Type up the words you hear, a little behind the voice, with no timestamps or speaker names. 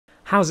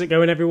How's it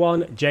going,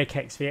 everyone?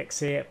 JKXVX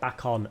here,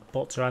 back on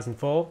Forza Horizon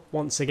 4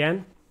 once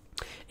again.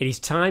 It is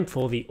time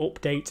for the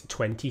Update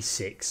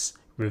 26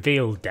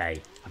 reveal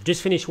day. I've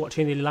just finished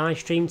watching the live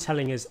stream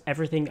telling us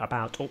everything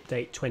about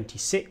Update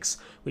 26,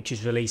 which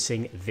is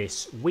releasing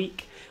this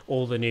week.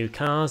 All the new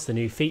cars, the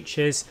new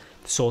features,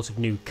 the sort of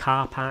new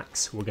car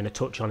packs we're going to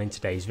touch on in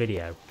today's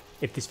video.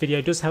 If this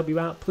video does help you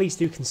out, please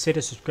do consider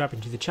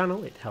subscribing to the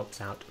channel, it helps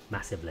out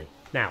massively.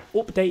 Now,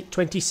 Update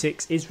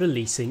 26 is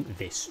releasing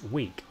this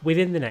week,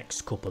 within the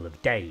next couple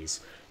of days.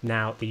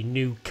 Now, the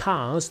new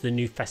cars, the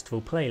new festival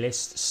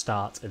playlists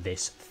start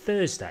this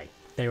Thursday.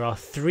 There are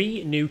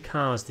 3 new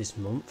cars this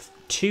month,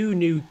 2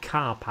 new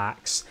car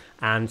packs,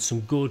 and some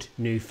good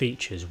new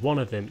features. One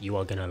of them you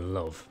are going to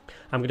love.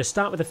 I'm going to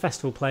start with the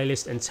festival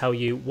playlist and tell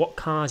you what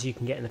cars you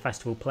can get in the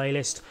festival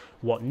playlist,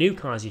 what new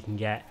cars you can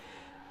get.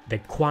 They're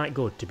quite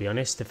good, to be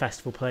honest, the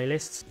festival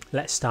playlists.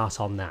 Let's start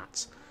on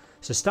that.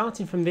 So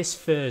starting from this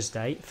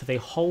Thursday, for the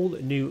whole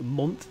new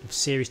month of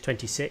Series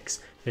 26,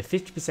 for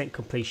 50%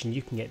 completion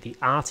you can get the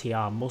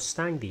RTR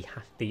Mustang, the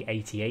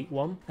 88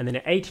 one, and then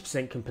at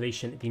 80%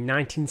 completion the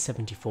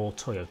 1974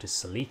 Toyota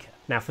Celica.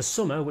 Now for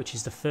summer, which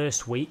is the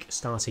first week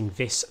starting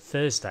this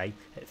Thursday,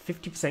 at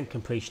 50%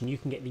 completion you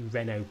can get the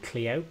Renault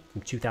Clio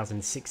from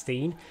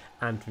 2016,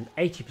 and from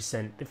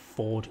 80% the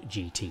Ford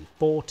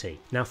GT40.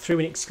 Now through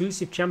an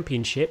exclusive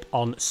championship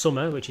on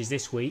summer, which is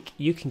this week,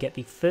 you can get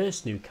the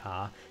first new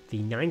car, the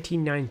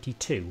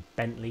 1992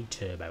 Bentley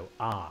Turbo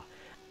R.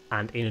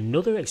 And in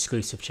another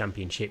exclusive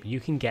championship, you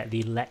can get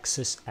the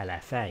Lexus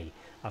LFA.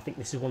 I think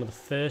this is one of the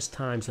first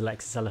times the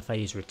Lexus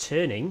LFA is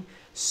returning,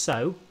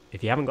 so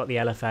if you haven't got the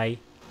LFA,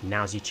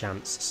 now's your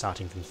chance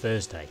starting from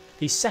Thursday.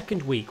 The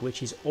second week,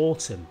 which is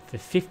autumn, for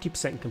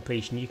 50%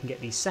 completion, you can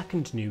get the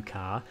second new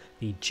car,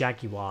 the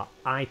Jaguar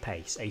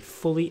I-Pace, a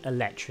fully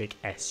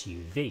electric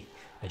SUV,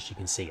 as you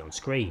can see on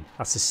screen.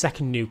 That's the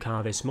second new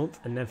car this month,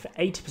 and then for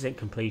 80%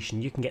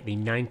 completion, you can get the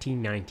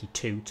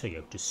 1992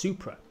 Toyota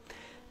Supra.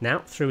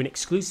 Now, through an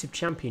exclusive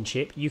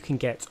championship, you can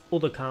get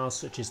other cars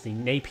such as the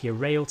Napier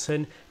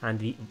Railton and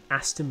the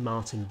Aston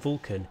Martin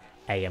Vulcan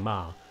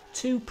AMR.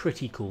 2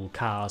 pretty cool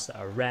cars that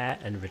are rare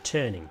and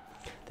returning.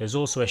 There's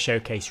also a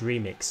showcase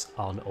remix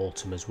on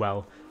autumn as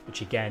well,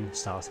 which again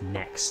starts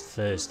next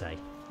Thursday.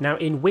 Now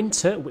in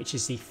winter, which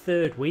is the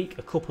third week,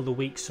 a couple of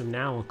weeks from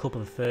now, a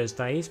couple of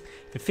Thursdays,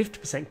 for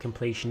 50%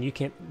 completion you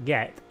can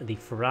get the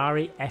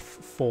Ferrari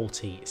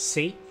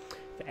F40C.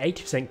 For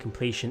 80%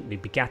 completion, the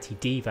Bugatti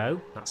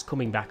Divo, that's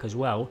coming back as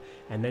well,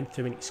 and then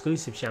through an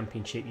exclusive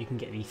championship you can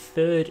get the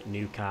third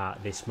new car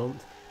this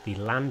month, the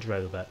Land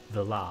Rover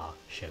Velar,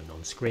 shown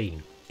on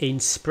screen. In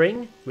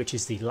spring, which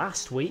is the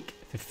last week,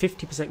 for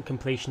 50%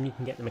 completion you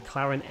can get the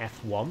McLaren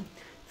F1.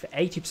 For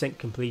 80%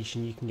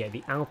 completion you can get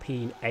the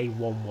Alpine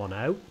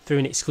A110. Through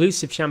an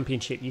exclusive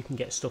championship you can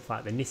get stuff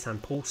like the Nissan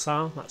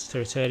Pulsar, that's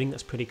returning,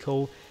 that's pretty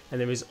cool. And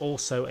there is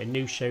also a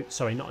new showcase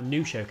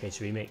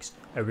remix,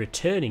 a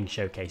returning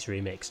showcase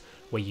remix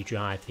where you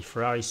drive the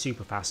Ferrari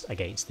Superfast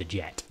against the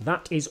Jet.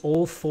 That is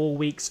all 4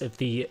 weeks of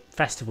the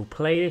festival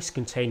playlist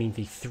containing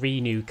the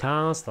 3 new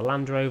cars, the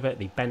Land Rover,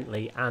 the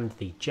Bentley and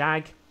the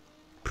Jag.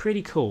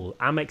 Pretty cool.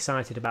 I'm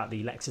excited about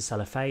the Lexus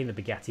LFA, the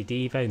Bugatti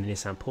Divo, the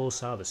Nissan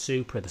Pulsar, the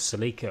Supra, the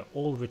Celica,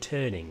 all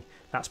returning.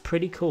 That's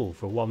pretty cool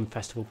for one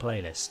festival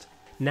playlist.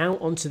 Now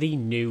onto the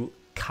new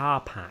car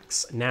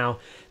packs. Now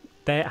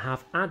they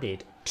have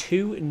added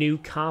 2 new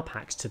car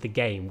packs to the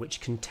game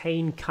which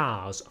contain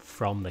cars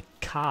from the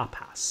car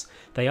pass.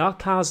 They are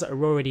cars that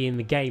are already in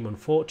the game,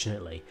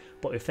 unfortunately,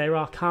 but if there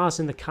are cars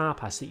in the car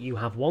pass that you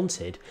have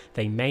wanted,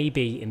 they may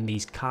be in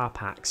these car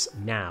packs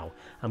now.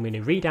 I'm going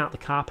to read out the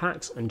car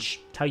packs and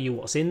tell you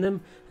what's in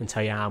them and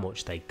tell you how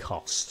much they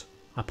cost.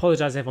 I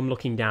apologise if I'm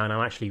looking down,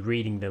 I'm actually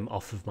reading them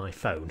off of my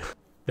phone.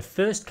 The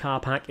first car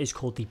pack is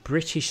called the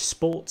British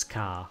Sports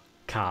Car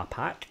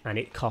pack, and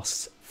it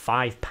costs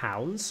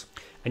 £5.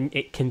 And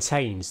it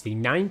contains the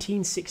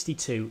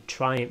 1962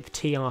 Triumph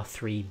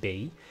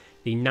TR3B,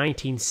 the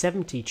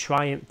 1970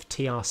 Triumph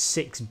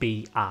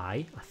TR6BI,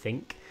 I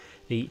think,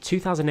 the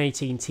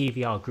 2018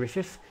 TVR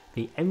Griffith,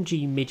 the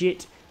MG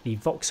Midget, the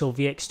Vauxhall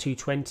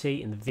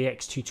VX220 and the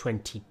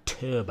VX220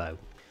 Turbo.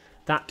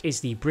 That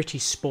is the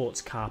British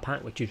Sports Car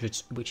pack which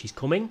is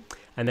coming,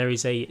 and there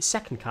is a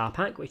second car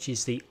pack which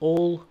is the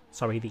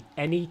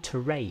Any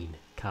Terrain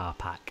car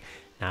pack.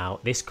 Now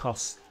this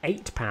costs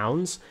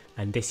 £8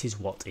 and this is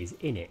what is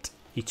in it.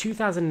 The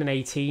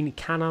 2018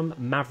 Can-Am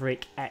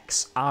Maverick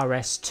X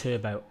RS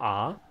Turbo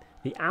R,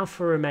 the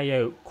Alfa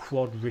Romeo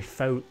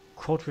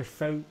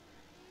Quadrifoglio,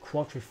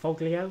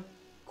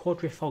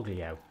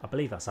 I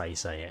believe that's how you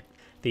say it.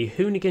 The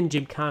Hoonigan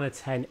Gymkhana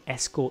 10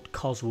 Escort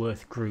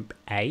Cosworth Group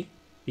A,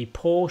 the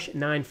Porsche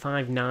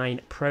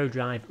 959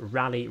 ProDrive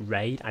Rally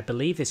Raid. I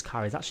believe this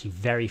car is actually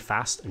very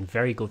fast and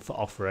very good for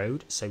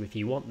off-road, so if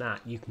you want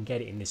that you can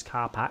get it in this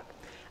car pack.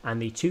 And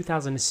the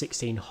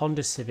 2016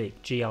 Honda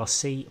Civic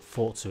GRC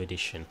Forza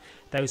Edition.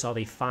 Those are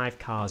the 5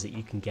 cars that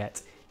you can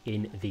get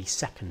in the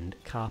second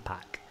car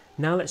pack.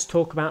 Now let's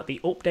talk about the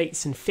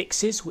updates and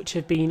fixes which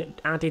have been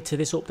added to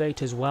this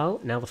update as well.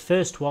 Now the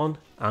first one,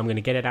 I'm going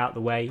to get it out of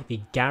the way.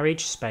 The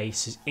garage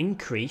space has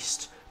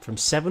increased from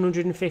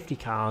 750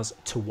 cars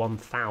to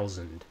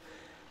 1,000.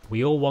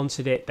 We all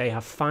wanted it. They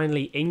have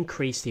finally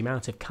increased the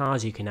amount of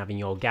cars you can have in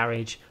your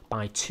garage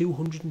by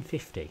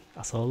 250.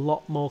 That's a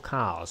lot more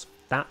cars.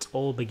 That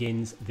all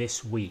begins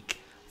this week,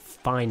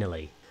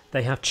 finally.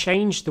 They have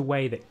changed the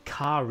way that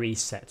car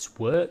resets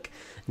work.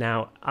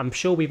 Now, I'm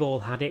sure we've all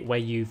had it where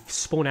you've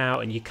spun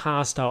out and your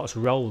car starts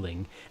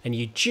rolling and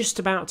you're just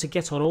about to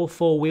get on all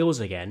four wheels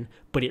again,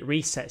 but it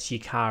resets your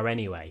car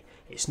anyway.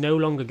 It's no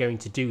longer going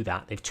to do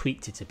that. They've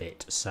tweaked it a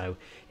bit, so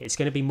it's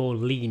going to be more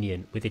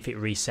lenient with if it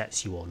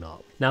resets you or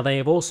not. Now, they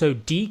have also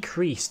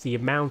decreased the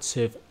amount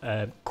of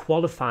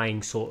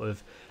qualifying sort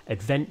of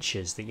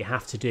adventures that you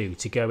have to do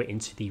to go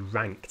into the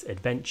ranked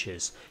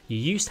adventures. You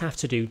used to have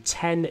to do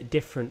 10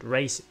 different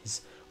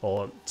races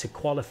or to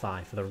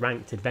qualify for the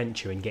ranked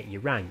adventure and get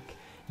your rank.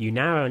 You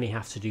now only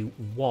have to do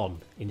 1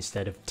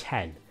 instead of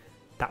 10.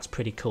 That's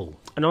pretty cool.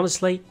 And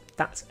honestly,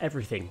 that's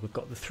everything. We've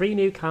got the 3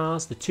 new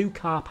cars, the 2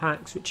 car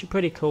packs, which are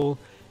pretty cool,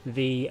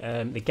 the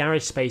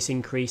garage space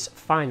increase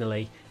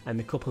finally, and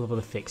a couple of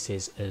other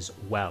fixes as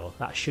well.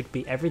 That should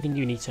be everything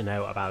you need to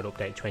know about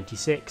update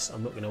 26.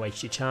 I'm not going to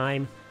waste your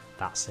time.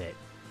 That's it.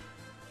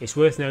 It's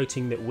worth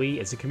noting that we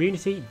as a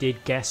community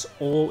did guess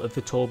all of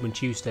the Taubman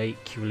Tuesday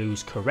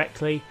clues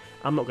correctly.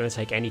 I'm not going to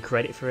take any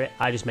credit for it.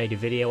 I just made a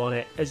video on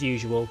it. As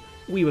usual,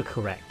 we were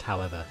correct,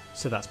 however,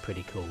 so that's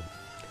pretty cool.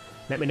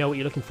 Let me know what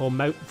you're looking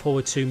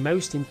forward to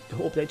most in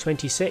update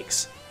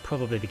 26.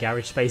 Probably the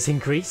garage space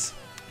increase.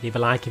 Leave a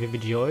like if you've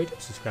enjoyed.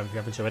 Subscribe if you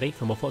haven't already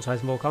for more Forza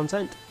and more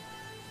content.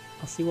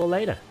 I'll see you all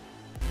later.